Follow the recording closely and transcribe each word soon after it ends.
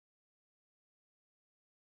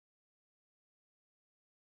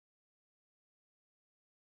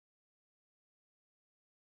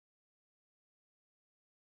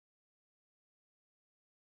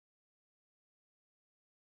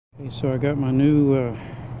Okay, so I got my new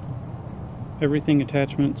Everything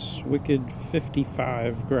Attachments Wicked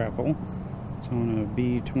 55 Grapple. It's on a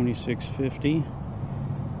B2650.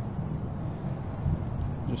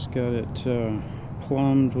 Just got it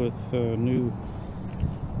plumbed with new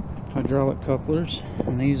hydraulic couplers,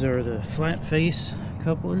 and these are the flat face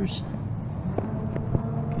couplers.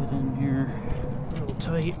 Get in here real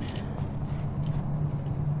tight.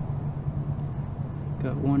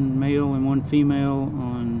 Got one male and one female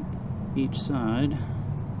on each side,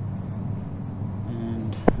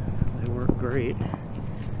 and they work great.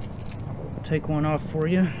 I'll take one off for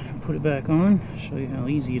you, put it back on, show you how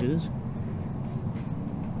easy it is.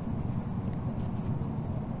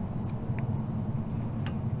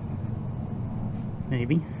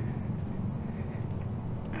 Maybe.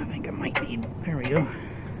 I think I might need, there we go.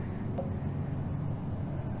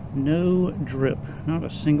 No drip, not a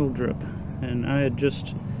single drip. And I had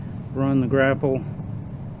just run the grapple,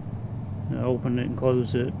 I opened it and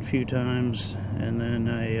closed it a few times, and then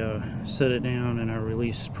I set it down and I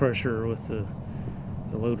released pressure with the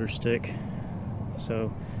loader stick.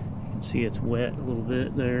 So you can see it's wet a little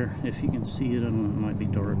bit there. If you can see it, I don't know, it might be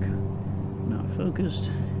dark, not focused.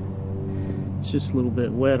 It's just a little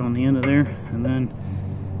bit wet on the end of there, and then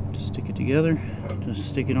just stick it together, just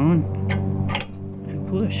stick it on and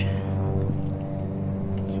push.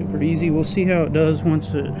 Super easy. We'll see how it does once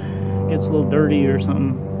it gets a little dirty or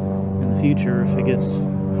something in the future. If it gets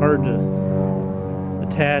hard to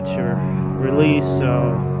attach or release,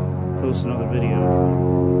 I'll post another video.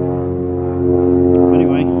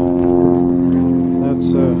 Anyway, that's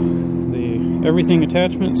the Everything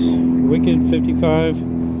Attachments Wicked 55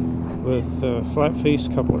 with flat face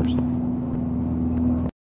couplers.